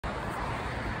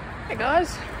Hey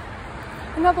guys,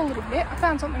 another little bit. I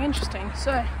found something interesting.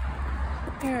 So,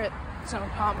 here at some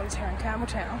apartments here in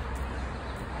Campbelltown,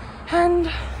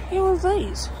 and here was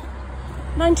these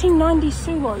 1990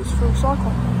 Sulos for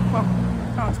recycling. Well,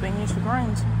 that one's being used for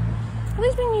grains. Are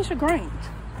these being used for grains?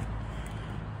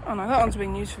 Oh no, that one's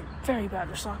being used for very bad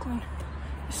recycling.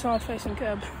 The side-facing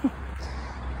curb.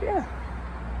 Yeah,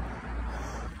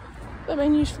 they're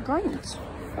being used for grains.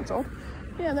 That's all.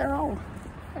 Yeah, they're old.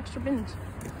 Extra bins.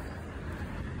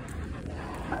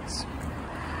 I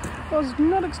was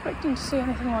not expecting to see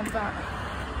anything like that.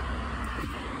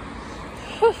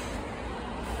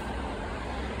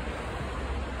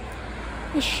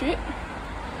 This shit.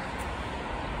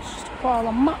 It's just a pile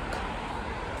of muck.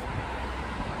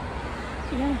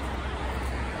 Yeah.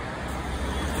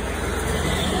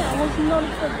 I was not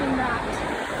expecting that.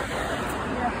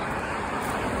 Yeah.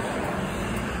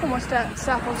 Almost at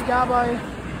South Aussie Garbo,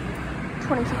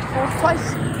 2054th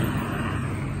place.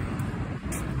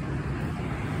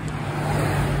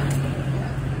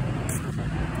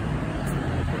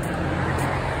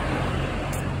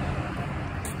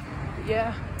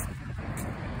 Yeah,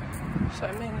 so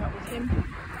meeting up with him,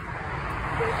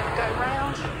 we're going to go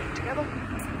round together.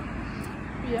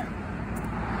 Yeah,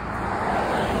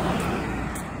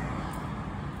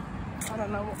 I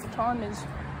don't know what the time is.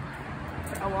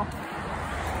 Oh well,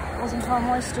 it wasn't time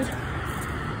wasted.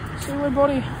 See where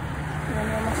body, yeah,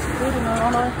 I must have good in there, I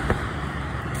know.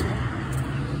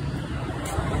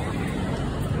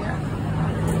 Yeah,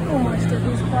 almost at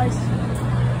his place.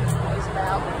 He's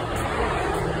about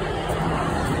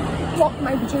block,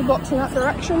 maybe 2 blocks in that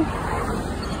direction.